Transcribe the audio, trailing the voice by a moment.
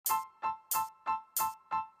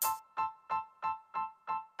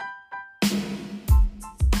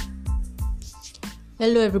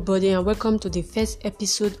Hello everybody and welcome to the first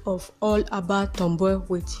episode of All About Tomboy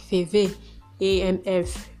with Feve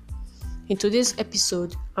AMF. In today's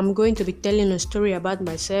episode, I'm going to be telling a story about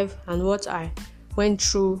myself and what I went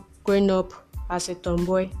through growing up as a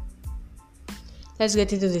tomboy. Let's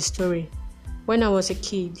get into the story. When I was a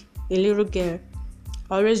kid, a little girl,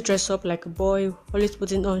 I always dressed up like a boy, always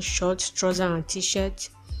putting on shorts, trousers and t-shirts,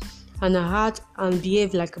 and I had and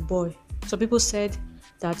behaved like a boy. So people said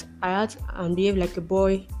that I had and behaved like a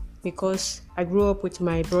boy because I grew up with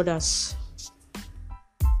my brothers.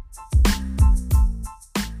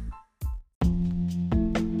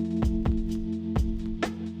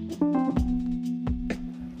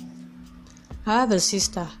 I have a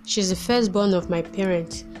sister. She's the firstborn of my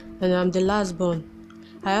parents, and I'm the last born.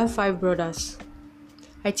 I have 5 brothers.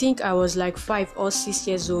 I think I was like 5 or 6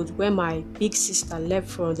 years old when my big sister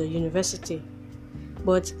left from the university.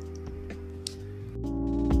 But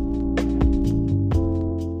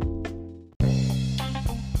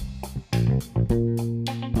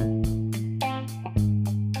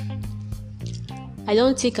I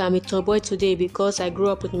don't think I'm a tomboy today because I grew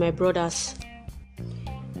up with my brothers.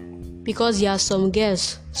 Because there are some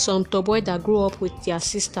girls, some tomboy that grew up with their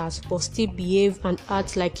sisters but still behave and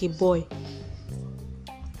act like a boy.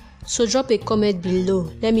 So drop a comment below.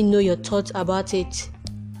 Let me know your thoughts about it.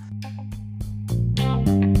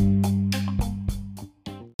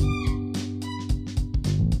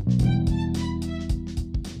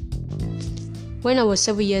 When I was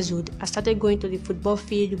 7 years old, I started going to the football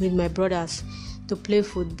field with my brothers to play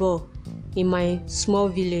football in my small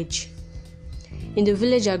village. In the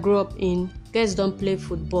village I grew up in, girls don't play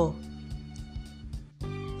football.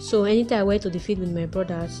 So anytime I went to the field with my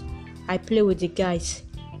brothers, I play with the guys.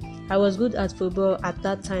 I was good at football at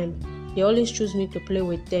that time. They always choose me to play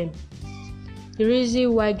with them. The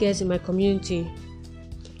reason why girls in my community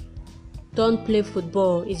don't play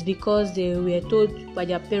football is because they were told by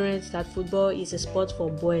their parents that football is a sport for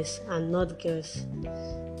boys and not girls.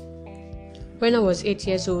 When I was 8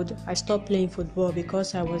 years old, I stopped playing football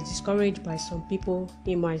because I was discouraged by some people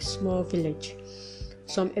in my small village,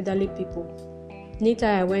 some elderly people. Later,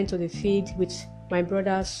 I went to the field with my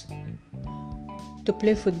brothers to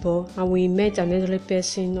play football, and we met an elderly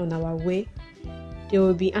person on our way. They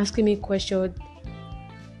will be asking me questions.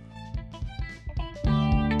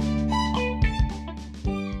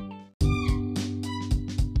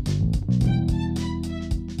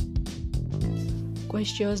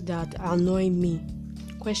 Questions that annoy me.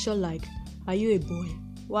 Questions like, are you a boy?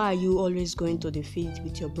 Why are you always going to the field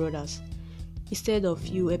with your brothers? Instead of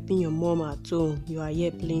you helping your mom at home, you are here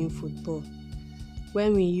playing football.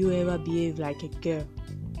 When will you ever behave like a girl?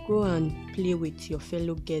 Go and play with your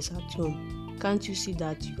fellow girls at home. Can't you see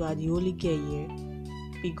that you are the only girl here?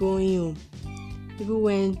 Be going home. Even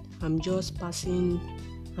when I'm just passing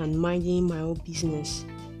and minding my own business,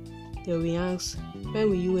 they will ask, when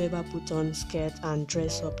will you ever put on skirt and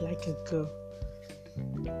dress up like a girl?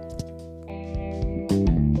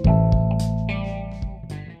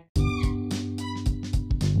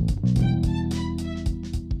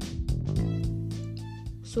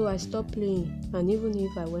 So I stopped playing, and even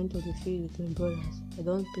if I went to the field with my brothers, I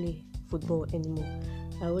don't play football anymore.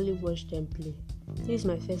 I only watch them play. This is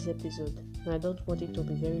my first episode, and I don't want it to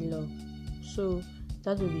be very long. So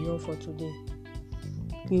that will be all for today.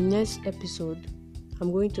 In the next episode,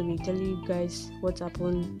 I'm going to be telling you guys what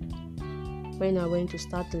happened when I went to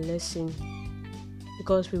start the lesson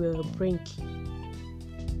because we were on a break.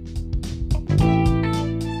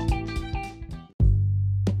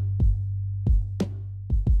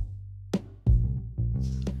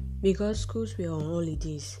 Because schools were on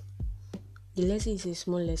holidays, the lesson is a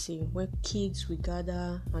small lesson where kids will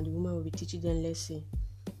gather and the woman will be teaching them lesson.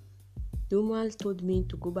 The woman told me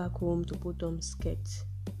to go back home to put on skirts,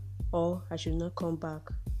 or I should not come back.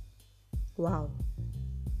 Wow.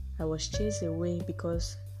 I was chased away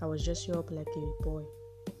because I was dressing up like a boy.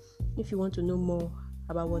 If you want to know more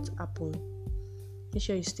about what happened, make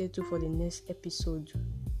sure you stay tuned for the next episode.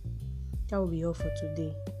 That will be all for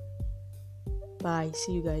today. Bye.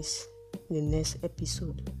 See you guys in the next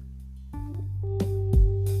episode.